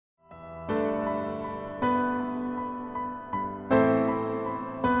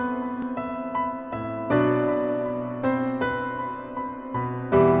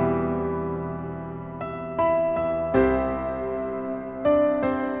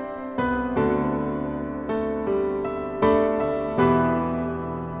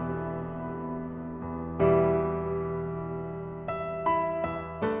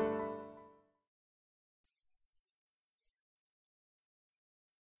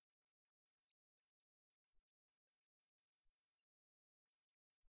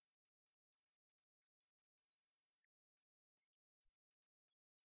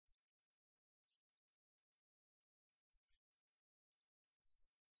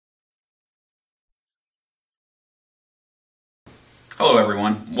Hello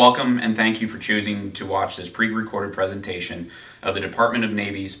everyone, welcome and thank you for choosing to watch this pre-recorded presentation of the Department of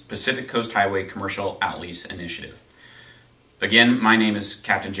Navy's Pacific Coast Highway Commercial Outlease Initiative. Again, my name is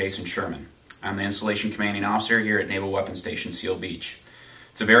Captain Jason Sherman. I'm the Installation Commanding Officer here at Naval Weapons Station Seal Beach.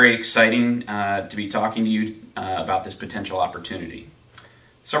 It's very exciting to be talking to you about this potential opportunity.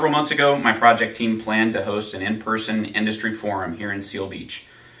 Several months ago, my project team planned to host an in-person industry forum here in Seal Beach.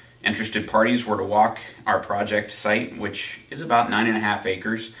 Interested parties were to walk our project site, which is about 9.5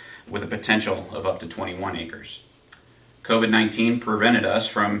 acres with a potential of up to 21 acres. COVID-19 prevented us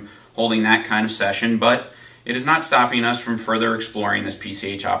from holding that kind of session, but it is not stopping us from further exploring this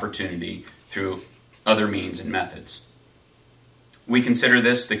PCH opportunity through other means and methods. We consider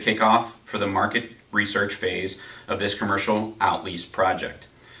this the kickoff for the market research phase of this commercial outlease project.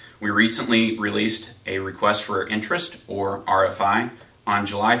 We recently released a request for interest, or RFI, on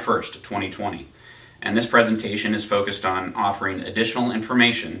July 1st, 2020, and this presentation is focused on offering additional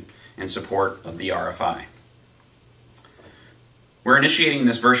information in support of the RFI. We're initiating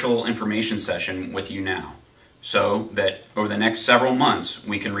this virtual information session with you now, so that over the next several months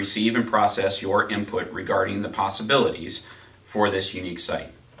we can receive and process your input regarding the possibilities for this unique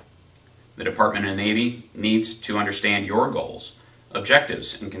site. The Department of Navy needs to understand your goals,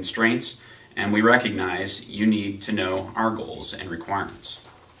 objectives, and constraints, and we recognize you need to know our goals and requirements.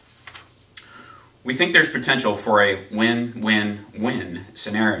 We think there's potential for a win-win-win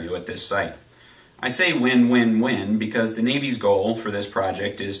scenario at this site. I say win-win-win because the Navy's goal for this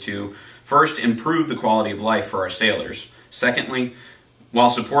project is to first improve the quality of life for our sailors, secondly, while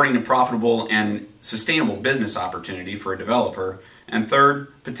supporting a profitable and sustainable business opportunity for a developer, and third,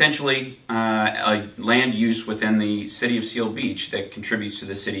 potentially a land use within the city of Seal Beach that contributes to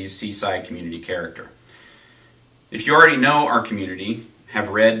the city's seaside community character. If you already know our community, have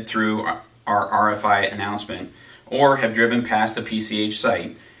read through our RFI announcement, or have driven past the PCH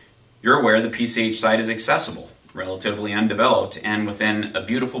site, you're aware the PCH site is accessible, relatively undeveloped, and within a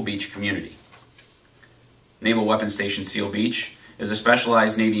beautiful beach community. Naval Weapons Station Seal Beach is a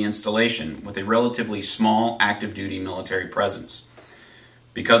specialized Navy installation with a relatively small active-duty military presence.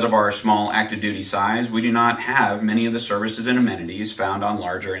 Because of our small active-duty size, we do not have many of the services and amenities found on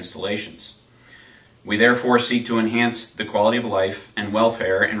larger installations. We therefore seek to enhance the quality of life and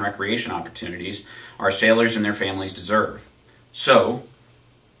welfare and recreation opportunities our sailors and their families deserve. So,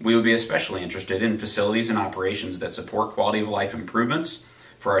 we would be especially interested in facilities and operations that support quality of life improvements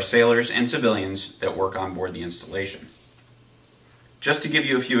for our sailors and civilians that work on board the installation. Just to give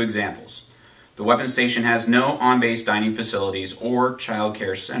you a few examples, the weapons station has no on-base dining facilities or child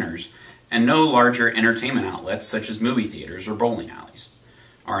care centers, and no larger entertainment outlets such as movie theaters or bowling alleys.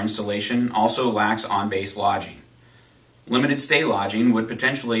 Our installation also lacks on-base lodging. Limited stay lodging would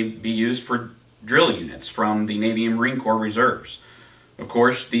potentially be used for drill units from the Navy and Marine Corps reserves. Of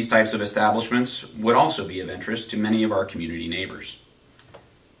course, these types of establishments would also be of interest to many of our community neighbors.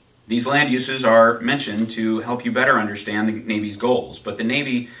 These land uses are mentioned to help you better understand the Navy's goals, but the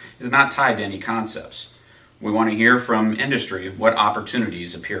Navy is not tied to any concepts. We want to hear from industry what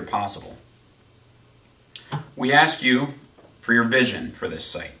opportunities appear possible. We ask you for your vision for this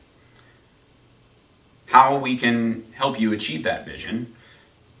site, how we can help you achieve that vision.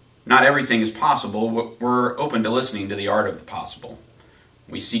 Not everything is possible. We're open to listening to the art of the possible.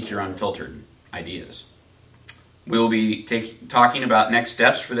 We seek your unfiltered ideas. We will be talking about next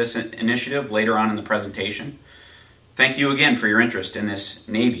steps for this initiative later on in the presentation. Thank you again for your interest in this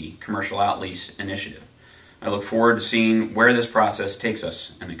Navy Commercial Outlease Initiative. I look forward to seeing where this process takes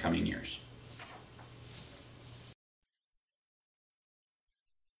us in the coming years.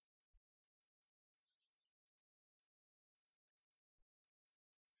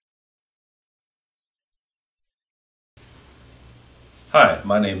 Hi,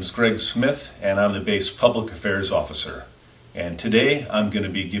 my name is Greg Smith, and I'm the Base Public Affairs Officer. And today I'm going to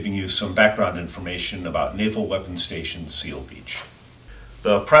be giving you some background information about Naval Weapons Station Seal Beach.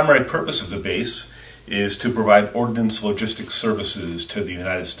 The primary purpose of the base is to provide ordnance logistics services to the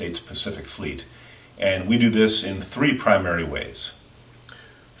United States Pacific Fleet, and we do this in three primary ways.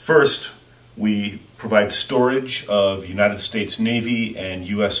 First, we provide storage of United States Navy and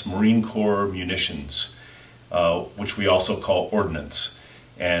U.S. Marine Corps munitions, which we also call ordnance.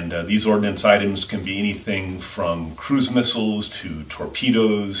 And these ordnance items can be anything from cruise missiles to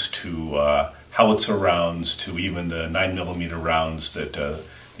torpedoes to howitzer rounds to even the 9mm rounds that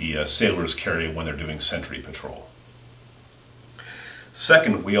the sailors carry when they're doing sentry patrol.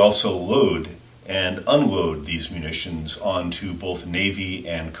 Second, we also load and unload these munitions onto both Navy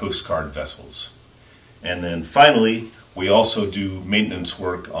and Coast Guard vessels. And then finally, we also do maintenance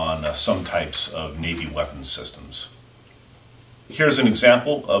work on some types of Navy weapons systems. Here's an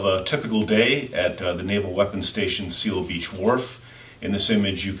example of a typical day at the Naval Weapons Station Seal Beach Wharf. In this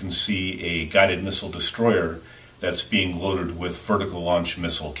image you can see a guided missile destroyer that's being loaded with vertical launch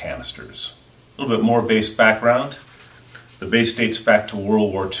missile canisters. A little bit more base background. The base dates back to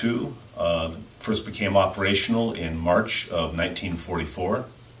World War II. First became operational in March of 1944.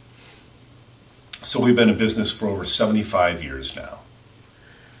 So we've been in business for over 75 years now.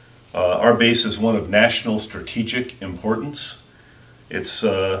 Our base is one of national strategic importance. It's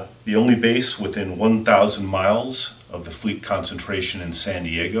the only base within 1,000 miles of the fleet concentration in San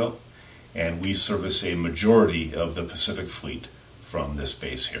Diego, and we service a majority of the Pacific Fleet from this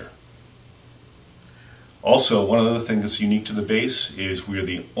base here. Also, one other thing that's unique to the base is we're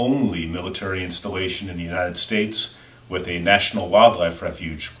the only military installation in the United States with a national wildlife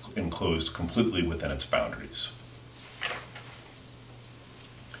refuge enclosed completely within its boundaries.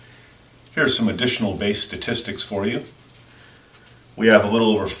 Here are some additional base statistics for you. We have a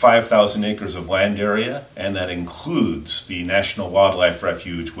little over 5,000 acres of land area, and that includes the National Wildlife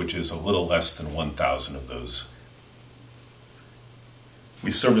Refuge, which is a little less than 1,000 of those. We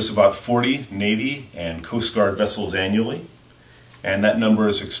service about 40 Navy and Coast Guard vessels annually, and that number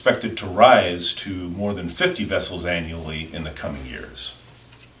is expected to rise to more than 50 vessels annually in the coming years.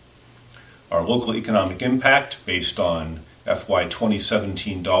 Our local economic impact, based on FY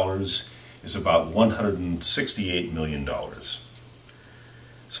 2017 dollars, is about $168 million.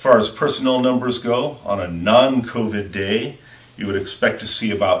 As far as personnel numbers go, on a non-COVID day, you would expect to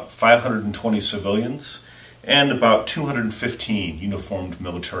see about 520 civilians and about 215 uniformed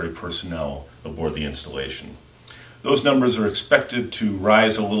military personnel aboard the installation. Those numbers are expected to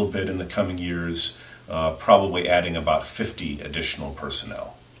rise a little bit in the coming years, probably adding about 50 additional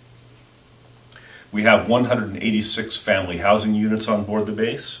personnel. We have 186 family housing units on board the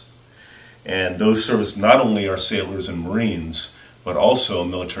base, and those service not only our sailors and Marines, but also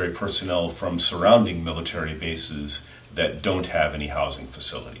military personnel from surrounding military bases that don't have any housing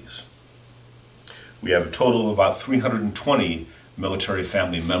facilities. We have a total of about 320 military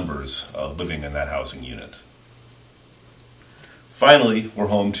family members living in that housing unit. Finally, we're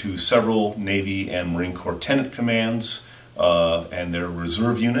home to several Navy and Marine Corps tenant commands and their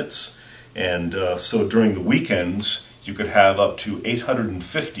reserve units. And so during the weekends, you could have up to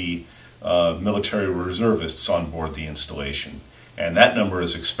 850 military reservists on board the installation. And that number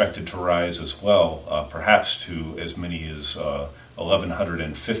is expected to rise as well, perhaps to as many as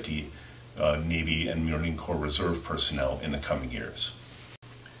 1,150 Navy and Marine Corps Reserve personnel in the coming years.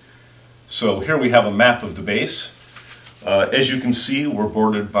 So here we have a map of the base. As you can see, we're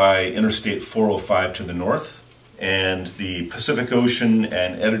bordered by Interstate 405 to the north, and the Pacific Ocean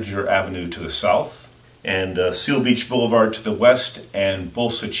and Edinger Avenue to the south, and Seal Beach Boulevard to the west, and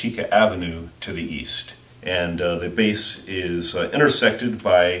Bolsa Chica Avenue to the east. And the base is intersected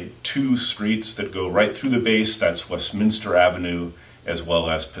by two streets that go right through the base. That's Westminster Avenue as well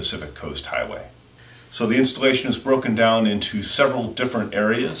as Pacific Coast Highway. So the installation is broken down into several different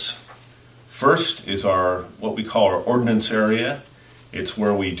areas. First is what we call our ordnance area. It's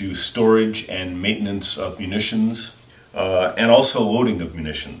where we do storage and maintenance of munitions and also loading of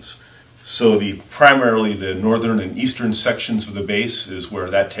munitions. So primarily the northern and eastern sections of the base is where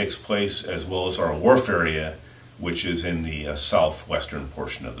that takes place, as well as our wharf area, which is in the southwestern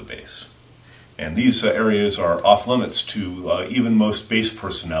portion of the base. And these areas are off limits to even most base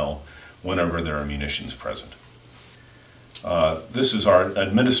personnel whenever there are munitions present. This is our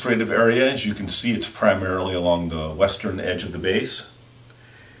administrative area. As you can see, it's primarily along the western edge of the base.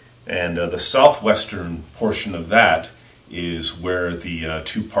 And the southwestern portion of that is where the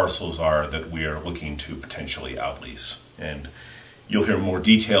two parcels are that we are looking to potentially outlease. And you'll hear more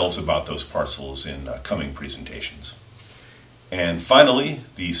details about those parcels in coming presentations. And finally,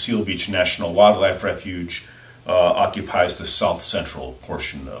 the Seal Beach National Wildlife Refuge occupies the south central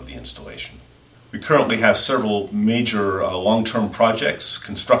portion of the installation. We currently have several major long-term projects,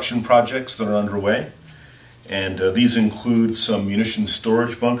 construction projects that are underway. And these include some munition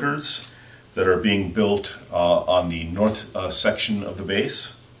storage bunkers that are being built on the north section of the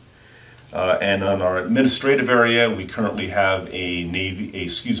base. And on our administrative area, we currently have a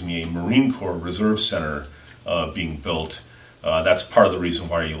Marine Corps Reserve Center being built. That's part of the reason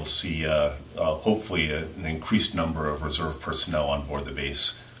why you'll see hopefully an increased number of reserve personnel on board the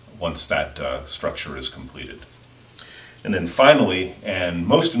base once that structure is completed. And then finally, and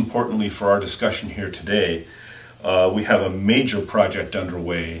most importantly for our discussion here today, we have a major project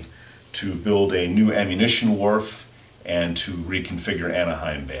underway to build a new ammunition wharf and to reconfigure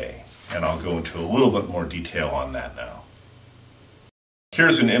Anaheim Bay. And I'll go into a little bit more detail on that now.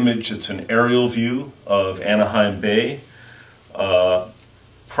 Here's an image, it's an aerial view of Anaheim Bay.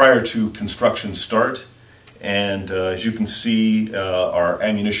 prior to construction start. And as you can see, our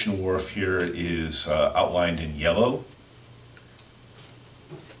ammunition wharf here is outlined in yellow.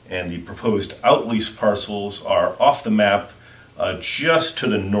 And the proposed Outlease parcels are off the map just to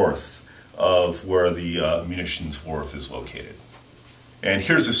the north of where the munitions wharf is located. And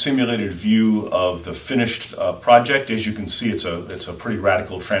here's a simulated view of the finished project. As you can see, it's a pretty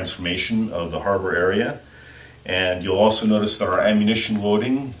radical transformation of the harbor area. And you'll also notice that our ammunition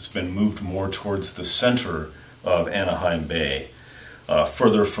loading has been moved more towards the center of Anaheim Bay,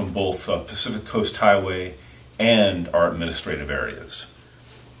 further from both Pacific Coast Highway and our administrative areas.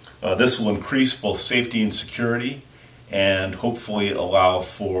 This will increase both safety and security and hopefully allow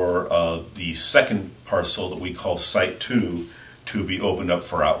for the second parcel that we call Site 2 to be opened up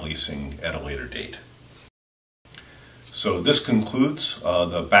for outleasing at a later date. So this concludes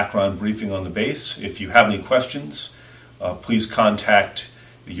the background briefing on the base. If you have any questions, please contact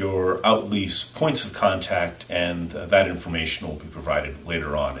your Outlease points of contact, and that information will be provided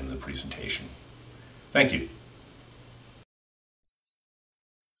later on in the presentation. Thank you.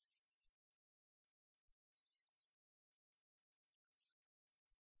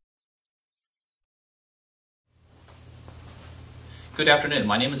 Good afternoon.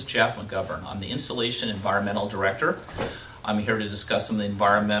 My name is Jeff McGovern. I'm the Installation Environmental Director. I'm here to discuss some of the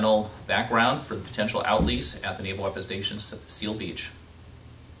environmental background for the potential outlease at the Naval Weapons Station Seal Beach.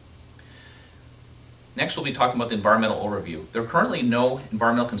 Next, we'll be talking about the environmental overview. There are currently no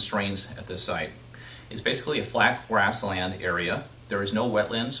environmental constraints at this site. It's basically a flat grassland area. There is no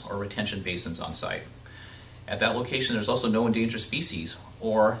wetlands or retention basins on site. At that location, there's also no endangered species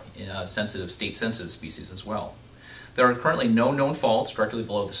or state-sensitive species as well. There are currently no known faults directly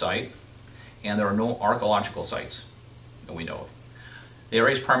below the site, and there are no archaeological sites that we know of. The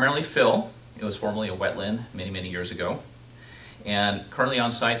area is primarily fill. It was formerly a wetland many years ago. And currently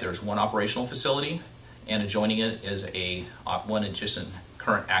on site, there's one operational facility, and adjoining it is one adjacent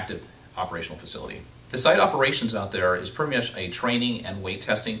current active operational facility. The site operations out there is pretty much a training and weight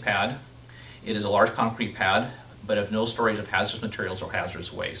testing pad. It is a large concrete pad, but of no storage of hazardous materials or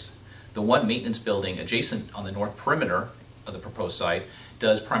hazardous waste. The one maintenance building adjacent on the north perimeter of the proposed site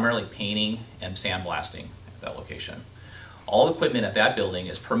does primarily painting and sandblasting at that location. All equipment at that building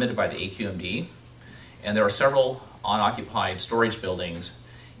is permitted by the AQMD, and there are several unoccupied storage buildings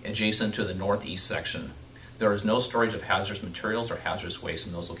adjacent to the northeast section. There is no storage of hazardous materials or hazardous waste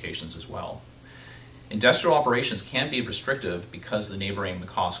in those locations as well. Industrial operations can be restrictive because of the neighboring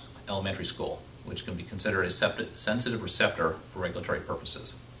McCosk Elementary School, which can be considered a sensitive receptor for regulatory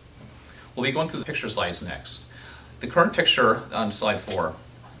purposes. We'll be going through the picture slides next. The current picture on slide 4,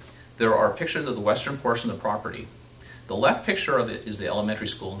 there are pictures of the western portion of the property. The left picture of it is the elementary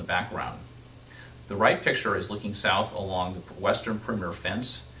school in the background. The right picture is looking south along the western perimeter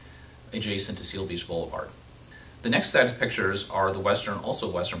fence adjacent to Seal Beach Boulevard. The next set of pictures are the also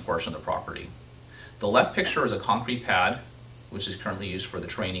western portion of the property. The left picture is a concrete pad, which is currently used for the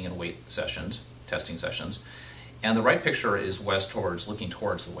training and weight sessions, testing sessions, and the right picture is looking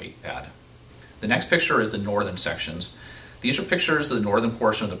towards the weight pad. The next picture is the northern sections. These are pictures of the northern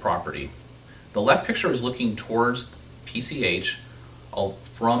portion of the property. The left picture is looking towards PCH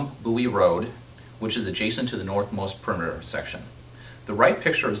from Bowie Road, which is adjacent to the northmost perimeter section. The right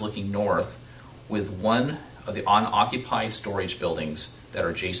picture is looking north with one of the unoccupied storage buildings that are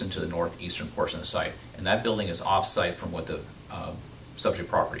adjacent to the northeastern portion of the site, and that building is off-site from what the subject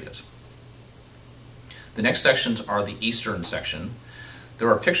property is. The next sections are the eastern section. There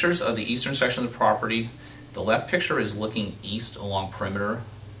are pictures of the eastern section of the property. The left picture is looking east along Perimeter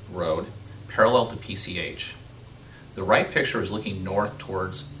Road, parallel to PCH. The right picture is looking north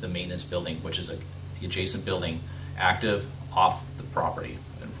towards the maintenance building, which is the adjacent building active off the property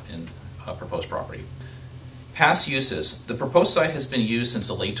in proposed property. Past uses. The proposed site has been used since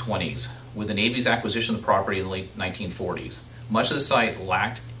the late 20s, with the Navy's acquisition of the property in the late 1940s. Much of the site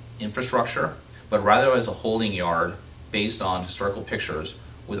lacked infrastructure, but rather as a holding yard based on historical pictures,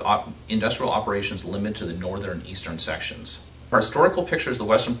 with industrial operations limited to the northern and eastern sections. Our historical picture is the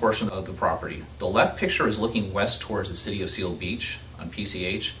western portion of the property. The left picture is looking west towards the city of Seal Beach on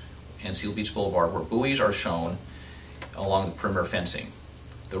PCH and Seal Beach Boulevard, where buoys are shown along the perimeter fencing.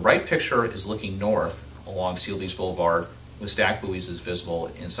 The right picture is looking north along Seal Beach Boulevard, with stacked buoys is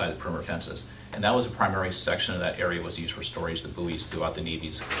visible inside the perimeter fences. And that was a primary section of that area was used for storage of the buoys throughout the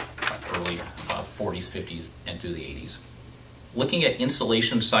Navy's early 40s, 50s, and through the 80s. Looking at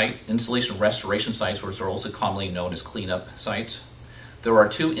installation restoration sites, which are also commonly known as cleanup sites, there are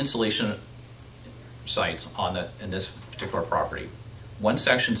two installation sites in this particular property. One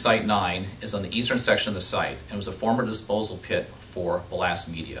section, Site 9, is on the eastern section of the site and was a former disposal pit for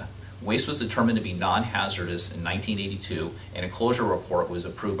ballast media. Waste was determined to be non-hazardous in 1982, and a closure report was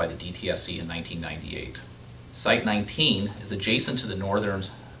approved by the DTSC in 1998. Site 19 is adjacent to the northern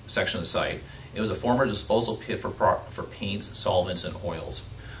section of the site. It was a former disposal pit for paints, solvents, and oils.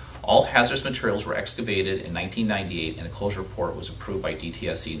 All hazardous materials were excavated in 1998, and a closure report was approved by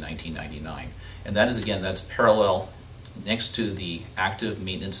DTSC in 1999. And that is, again, that's parallel next to the active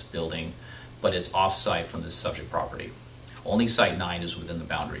maintenance building, but it's off-site from the subject property. Only Site 9 is within the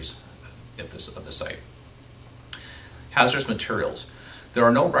boundaries of the site. Hazardous materials. There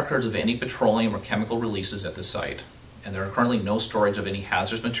are no records of any petroleum or chemical releases at the site, and there are currently no storage of any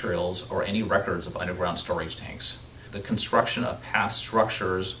hazardous materials or any records of underground storage tanks. The construction of past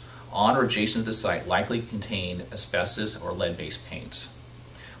structures on or adjacent to the site likely contained asbestos or lead-based paints,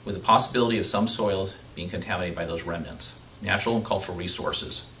 with the possibility of some soils being contaminated by those remnants. Natural and cultural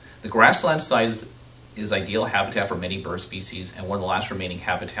resources. The grassland site is ideal habitat for many bird species and one of the last remaining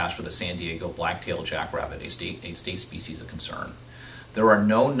habitats for the San Diego black-tailed jackrabbit, a state species of concern. There are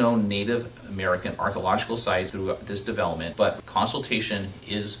no known Native American archaeological sites through this development, but consultation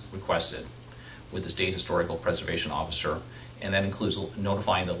is requested with the State Historical Preservation Officer, and that includes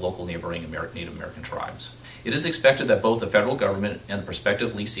notifying the local neighboring Native American tribes. It is expected that both the federal government and the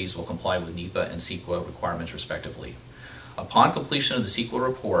prospective lessees will comply with NEPA and CEQA requirements respectively. Upon completion of the CEQA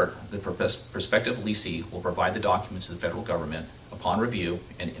report, the prospective lessee will provide the documents to the federal government upon review,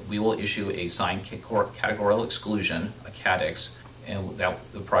 and we will issue a signed categorical exclusion, a CADEX, and that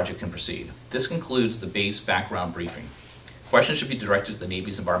the project can proceed. This concludes the base background briefing. Questions should be directed to the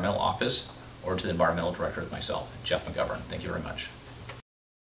Navy's Environmental Office or to the Environmental Director, myself, Jeff McGovern. Thank you very much.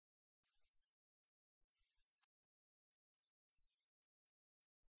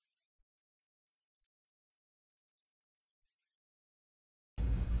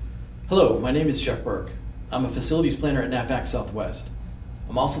 Hello, my name is Jeff Burke. I'm a facilities planner at NAVFAC Southwest.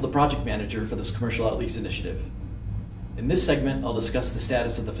 I'm also the project manager for this commercial outlease initiative. In this segment, I'll discuss the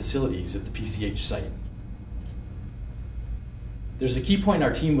status of the facilities at the PCH site. There's a key point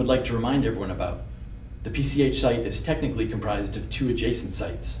our team would like to remind everyone about. The PCH site is technically comprised of two adjacent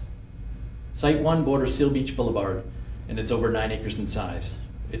sites. Site 1 borders Seal Beach Boulevard, and it's over 9 acres in size.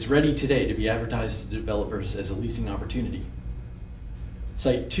 It's ready today to be advertised to developers as a leasing opportunity.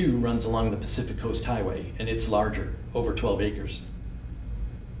 Site 2 runs along the Pacific Coast Highway, and it's larger, over 12 acres.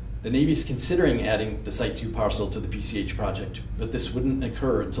 The Navy's considering adding the Site 2 parcel to the PCH project, but this wouldn't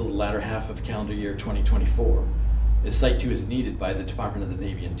occur until the latter half of calendar year 2024, as Site 2 is needed by the Department of the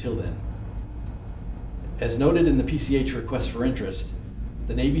Navy until then. As noted in the PCH request for interest,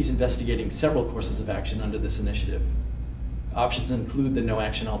 the Navy's investigating several courses of action under this initiative. Options include the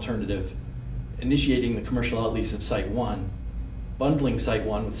no-action alternative, initiating the commercial outlease of Site 1, bundling Site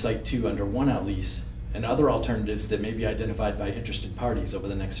 1 with Site 2 under one outlease, and other alternatives that may be identified by interested parties over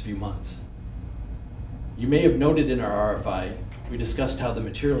the next few months. You may have noted in our RFI, we discussed how the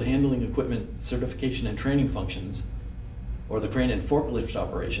material handling equipment certification and training functions, or the crane and forklift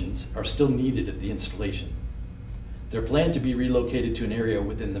operations, are still needed at the installation. They're planned to be relocated to an area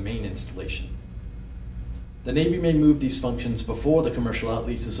within the main installation. The Navy may move these functions before the commercial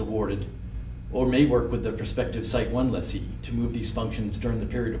outlease is awarded, or may work with the prospective Site 1 lessee to move these functions during the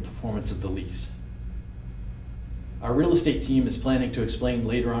period of performance of the lease. Our real estate team is planning to explain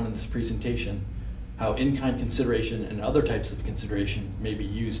later on in this presentation how in-kind consideration and other types of consideration may be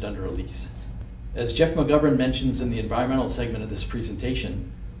used under a lease. As Jeff McGovern mentions in the environmental segment of this presentation,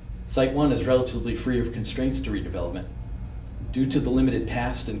 Site 1 is relatively free of constraints to redevelopment. Due to the limited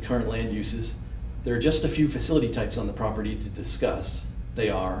past and current land uses, there are just a few facility types on the property to discuss. They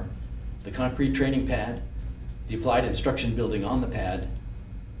are the concrete training pad, the applied instruction building on the pad,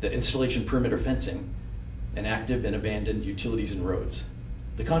 the installation perimeter fencing, and active and abandoned utilities and roads.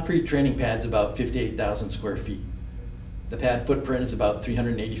 The concrete training pad's about 58,000 square feet. The pad footprint is about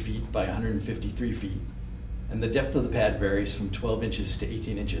 380 feet by 153 feet, and the depth of the pad varies from 12 inches to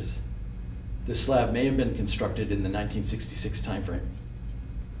 18 inches. This slab may have been constructed in the 1966 timeframe.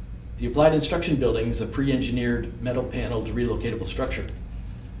 The applied instruction building is a pre-engineered metal paneled relocatable structure.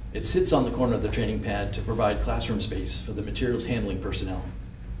 It sits on the corner of the training pad to provide classroom space for the materials handling personnel,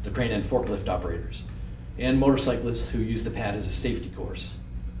 the crane and forklift operators, and motorcyclists who use the pad as a safety course.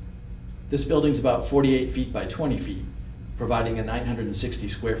 This building's about 48 feet by 20 feet, providing a 960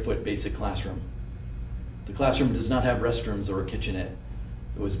 square foot basic classroom. The classroom does not have restrooms or a kitchenette.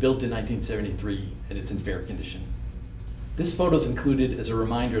 It was built in 1973 and it's in fair condition. This photo is included as a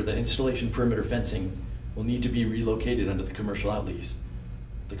reminder that installation perimeter fencing will need to be relocated under the commercial outlease.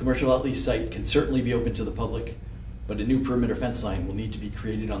 The commercial outlease site can certainly be open to the public, but a new perimeter fence line will need to be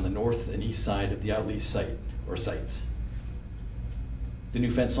created on the north and east side of the Outlease site or sites. The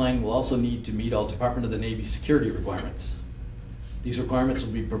new fence line will also need to meet all Department of the Navy security requirements. These requirements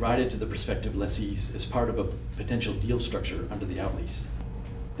will be provided to the prospective lessees as part of a potential deal structure under the Outlease.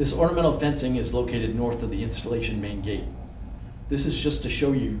 This ornamental fencing is located north of the installation main gate. This is just to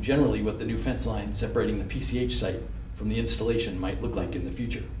show you generally what the new fence line separating the PCH site from the installation might look like in the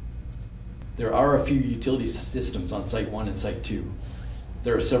future. There are a few utility systems on Site 1 and Site 2.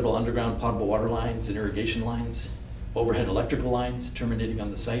 There are several underground potable water lines and irrigation lines, overhead electrical lines terminating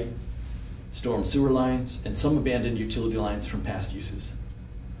on the site, storm sewer lines, and some abandoned utility lines from past uses.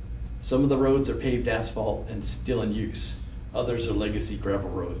 Some of the roads are paved asphalt and still in use. Others are legacy gravel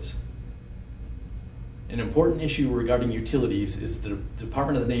roads. An important issue regarding utilities is the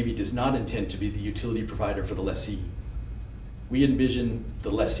Department of the Navy does not intend to be the utility provider for the lessee. We envision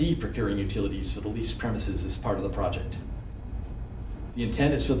the lessee procuring utilities for the leased premises as part of the project. The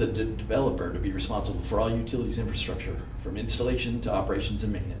intent is for the developer to be responsible for all utilities infrastructure, from installation to operations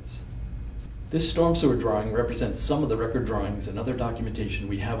and maintenance. This storm sewer drawing represents some of the record drawings and other documentation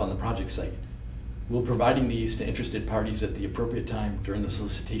we have on the project site. We'll be providing these to interested parties at the appropriate time during the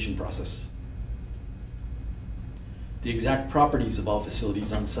solicitation process. The exact properties of all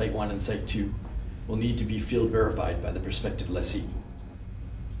facilities on Site 1 and Site 2 will need to be field verified by the prospective lessee.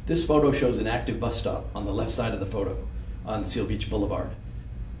 This photo shows an active bus stop on the left side of the photo on Seal Beach Boulevard,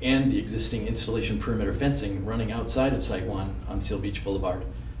 and the existing installation perimeter fencing running outside of Site 1 on Seal Beach Boulevard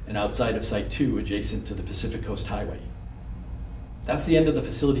and outside of Site 2 adjacent to the Pacific Coast Highway. That's the end of the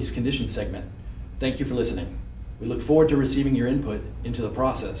facilities conditions segment. Thank you for listening. We look forward to receiving your input into the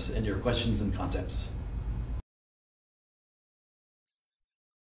process and your questions and concepts.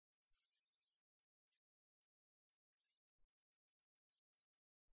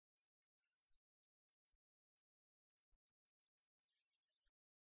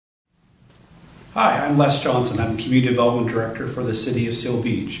 Hi, I'm Les Johnson. I'm the Community Development Director for the City of Seal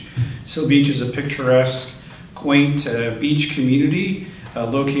Beach. Seal Beach is a picturesque, quaint beach community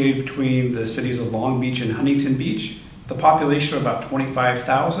located between the cities of Long Beach and Huntington Beach. The population of about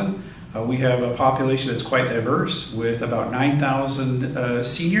 25,000. We have a population that's quite diverse with about 9,000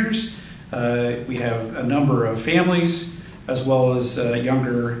 seniors. We have a number of families as well as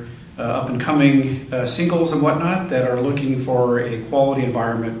younger up-and-coming singles and whatnot that are looking for a quality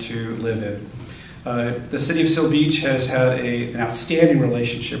environment to live in. The City of Seal Beach has had an outstanding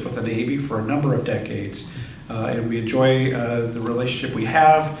relationship with the Navy for a number of decades, and we enjoy the relationship we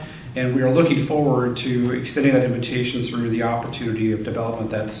have, and we are looking forward to extending that invitation through the opportunity of development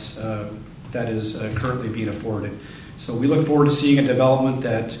that is currently being afforded. So we look forward to seeing a development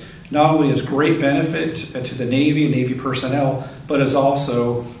that not only is great benefit to the Navy and Navy personnel, but is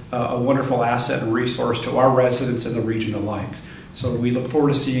also a wonderful asset and resource to our residents in the region alike. So we look forward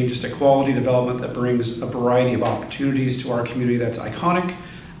to seeing just a quality development that brings a variety of opportunities to our community that's iconic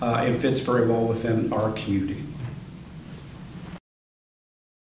and fits very well within our community.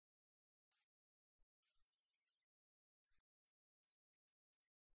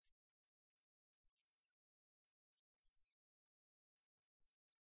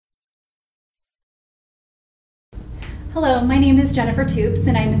 Hello, my name is Jennifer Toops,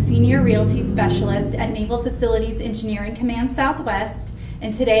 and I'm a Senior Realty Specialist at Naval Facilities Engineering Command Southwest,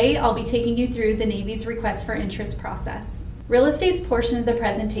 and today I'll be taking you through the Navy's request for interest process. Real estate's portion of the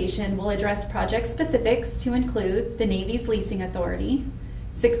presentation will address project specifics to include the Navy's leasing authority,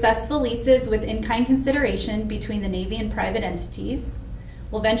 successful leases with in-kind consideration between the Navy and private entities.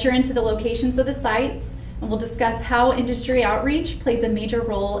 We'll venture into the locations of the sites, and we'll discuss how industry outreach plays a major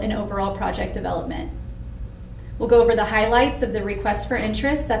role in overall project development. We'll go over the highlights of the request for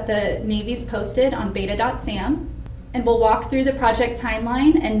interest that the Navy's posted on beta.sam, and we'll walk through the project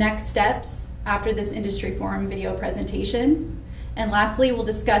timeline and next steps after this industry forum video presentation. And lastly, we'll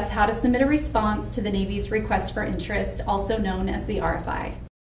discuss how to submit a response to the Navy's request for interest, also known as the RFI.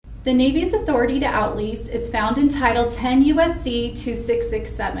 The Navy's authority to outlease is found in Title 10 U.S.C.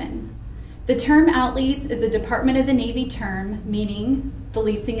 2667. The term outlease is a Department of the Navy term, meaning the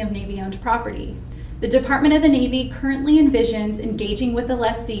leasing of Navy-owned property. The Department of the Navy currently envisions engaging with the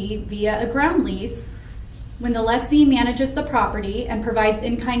lessee via a ground lease when the lessee manages the property and provides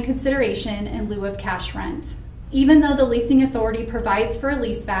in-kind consideration in lieu of cash rent. Even though the leasing authority provides for a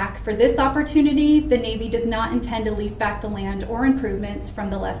leaseback, for this opportunity, the Navy does not intend to lease back the land or improvements from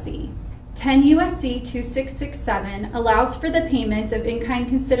the lessee. 10 U.S.C. 2667 allows for the payment of in-kind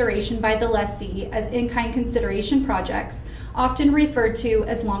consideration by the lessee as in-kind consideration projects, often referred to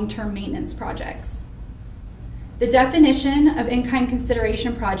as long-term maintenance projects. The definition of in-kind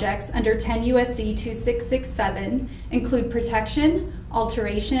consideration projects under 10 U.S.C. 2667 include protection,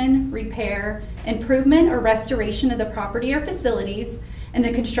 alteration, repair, improvement or restoration of the property or facilities, and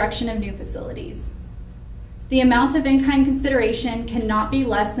the construction of new facilities. The amount of in-kind consideration cannot be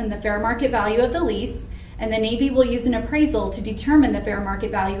less than the fair market value of the lease, and the Navy will use an appraisal to determine the fair market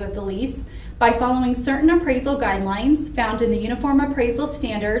value of the lease by following certain appraisal guidelines found in the Uniform Appraisal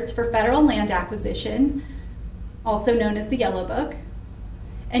Standards for Federal Land Acquisition, also known as the Yellow Book,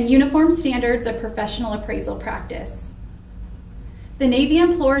 and Uniform Standards of Professional Appraisal Practice. The Navy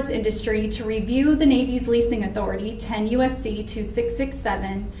implores industry to review the Navy's leasing authority, 10 U.S.C.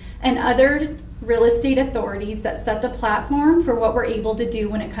 2667, and other real estate authorities that set the platform for what we're able to do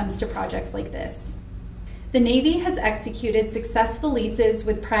when it comes to projects like this. The Navy has executed successful leases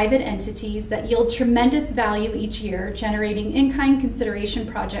with private entities that yield tremendous value each year, generating in-kind consideration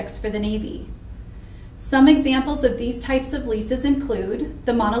projects for the Navy. Some examples of these types of leases include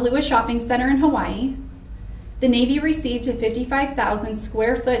the Mauna Lua Shopping Center in Hawaii. The Navy received a 55,000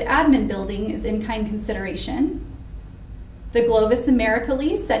 square foot admin building as in-kind consideration. The Glovis America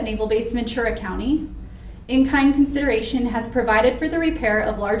lease at Naval Base Ventura County. In-kind consideration has provided for the repair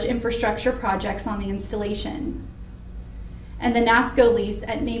of large infrastructure projects on the installation. And the NASCO lease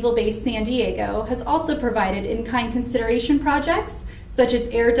at Naval Base San Diego has also provided in-kind consideration projects such as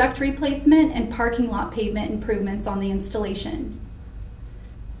air duct replacement and parking lot pavement improvements on the installation.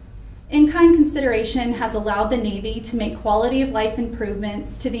 In-kind consideration has allowed the Navy to make quality of life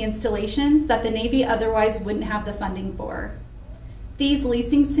improvements to the installations that the Navy otherwise wouldn't have the funding for. These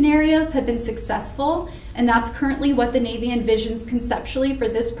leasing scenarios have been successful, and that's currently what the Navy envisions conceptually for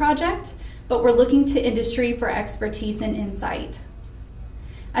this project, but we're looking to industry for expertise and insight.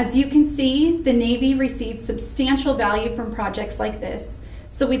 As you can see, the Navy receives substantial value from projects like this,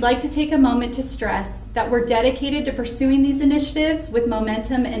 so we'd like to take a moment to stress that we're dedicated to pursuing these initiatives with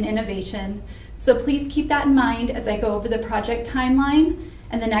momentum and innovation, so please keep that in mind as I go over the project timeline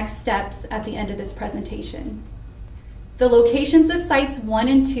and the next steps at the end of this presentation. The locations of sites 1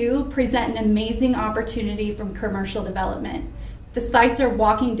 and 2 present an amazing opportunity from commercial development. The sites are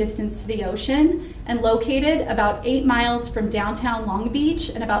walking distance to the ocean and located about 8 miles from downtown Long Beach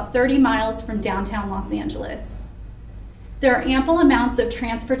and about 30 miles from downtown Los Angeles. There are ample amounts of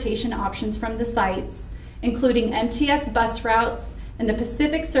transportation options from the sites, including MTS bus routes and the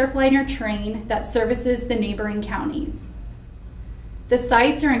Pacific Surfliner train that services the neighboring counties. The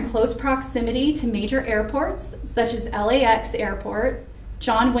sites are in close proximity to major airports such as LAX Airport,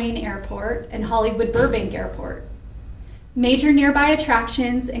 John Wayne Airport, and Hollywood Burbank Airport. Major nearby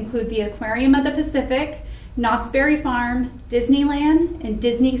attractions include the Aquarium of the Pacific, Knott's Berry Farm, Disneyland, and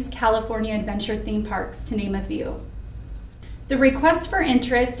Disney's California Adventure theme parks, to name a few. The Request for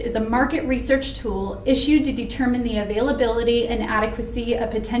Interest is a market research tool issued to determine the availability and adequacy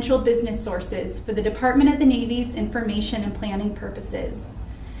of potential business sources for the Department of the Navy's information and planning purposes.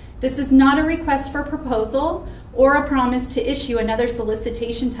 This is not a request for proposal or a promise to issue another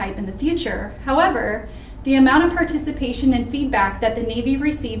solicitation type in the future. However, the amount of participation and feedback that the Navy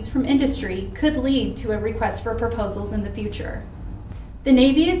receives from industry could lead to a request for proposals in the future. The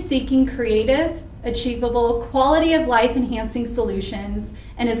Navy is seeking creative, achievable, quality of life enhancing solutions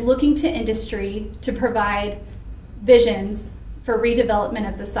and is looking to industry to provide visions for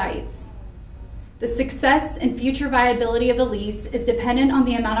redevelopment of the sites. The success and future viability of a lease is dependent on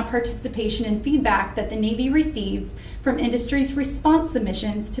the amount of participation and feedback that the Navy receives from industry's response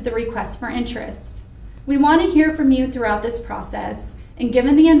submissions to the request for interest. We want to hear from you throughout this process, and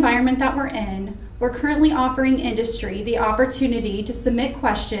given the environment that we're in, we're currently offering industry the opportunity to submit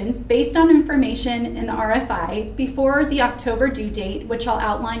questions based on information in the RFI before the October due date, which I'll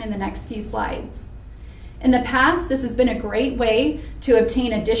outline in the next few slides. In the past, this has been a great way to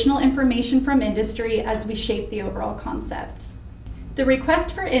obtain additional information from industry as we shape the overall concept. The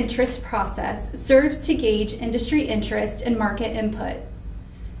request for interest process serves to gauge industry interest and market input.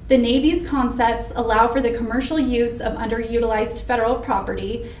 The Navy's concepts allow for the commercial use of underutilized federal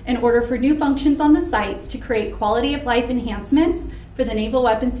property in order for new functions on the sites to create quality of life enhancements for the Naval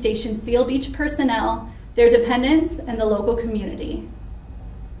Weapons Station Seal Beach personnel, their dependents, and the local community.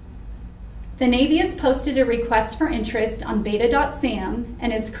 The Navy has posted a request for interest on beta.sam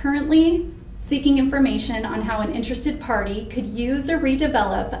and is currently seeking information on how an interested party could use or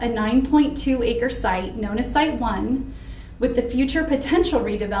redevelop a 9.2 acre site known as Site 1 with the future potential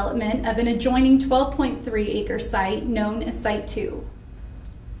redevelopment of an adjoining 12.3 acre site known as Site 2.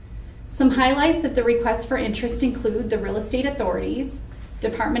 Some highlights of the request for interest include the real estate authorities,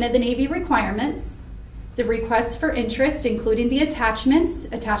 Department of the Navy requirements, the request for interest including the attachments,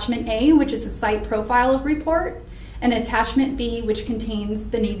 Attachment A, which is a site profile report, and Attachment B, which contains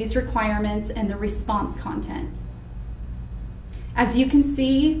the Navy's requirements and the response content. As you can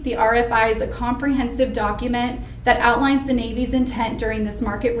see, the RFI is a comprehensive document that outlines the Navy's intent during this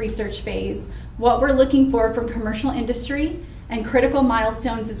market research phase, what we're looking for from commercial industry, and critical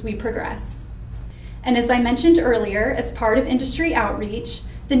milestones as we progress. And as I mentioned earlier, as part of industry outreach,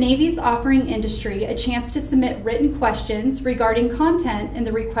 the Navy's offering industry a chance to submit written questions regarding content in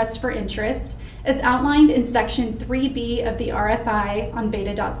the request for interest as outlined in Section 3B of the RFI on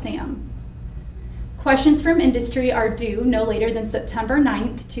beta.sam. Questions from industry are due no later than September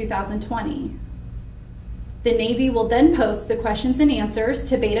 9th, 2020. The Navy will then post the questions and answers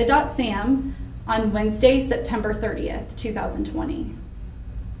to beta.sam on Wednesday, September 30th, 2020.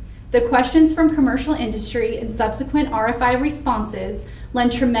 The questions from commercial industry and subsequent RFI responses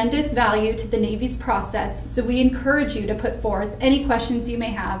lend tremendous value to the Navy's process, so we encourage you to put forth any questions you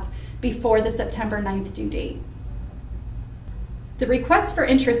may have before the September 9th due date. The requests for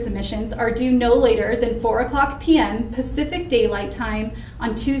interest submissions are due no later than 4:00 p.m. Pacific Daylight Time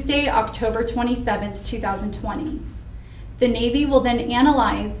on Tuesday, October 27th, 2020. The Navy will then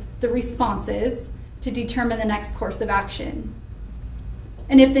analyze the responses to determine the next course of action.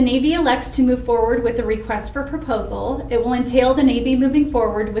 And if the Navy elects to move forward with a request for proposal, it will entail the Navy moving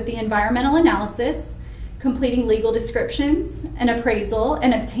forward with the environmental analysis, completing legal descriptions, an appraisal,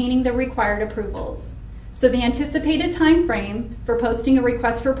 and obtaining the required approvals. So the anticipated time frame for posting a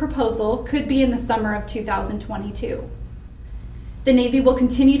request for proposal could be in the summer of 2022. The Navy will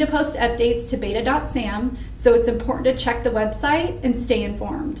continue to post updates to beta.sam, so it's important to check the website and stay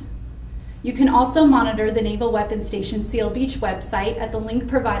informed. You can also monitor the Naval Weapons Station Seal Beach website at the link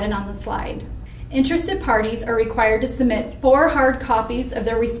provided on the slide. Interested parties are required to submit 4 hard copies of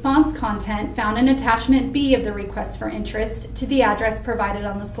their response content found in Attachment B of the request for interest to the address provided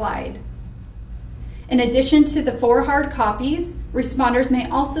on the slide. In addition to the 4 hard copies, responders may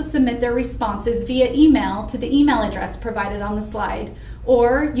also submit their responses via email to the email address provided on the slide,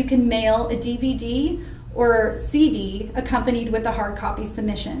 or you can mail a DVD or CD accompanied with the hard copy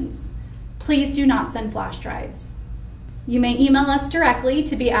submissions. Please do not send flash drives. You may email us directly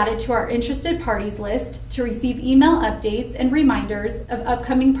to be added to our interested parties list to receive email updates and reminders of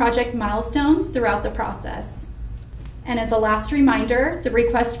upcoming project milestones throughout the process. And as a last reminder, the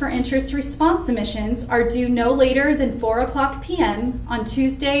request for interest response submissions are due no later than 4:00 p.m. on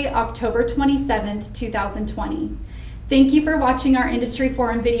Tuesday, October 27th, 2020. Thank you for watching our Industry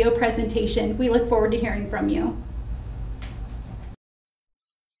Forum video presentation. We look forward to hearing from you.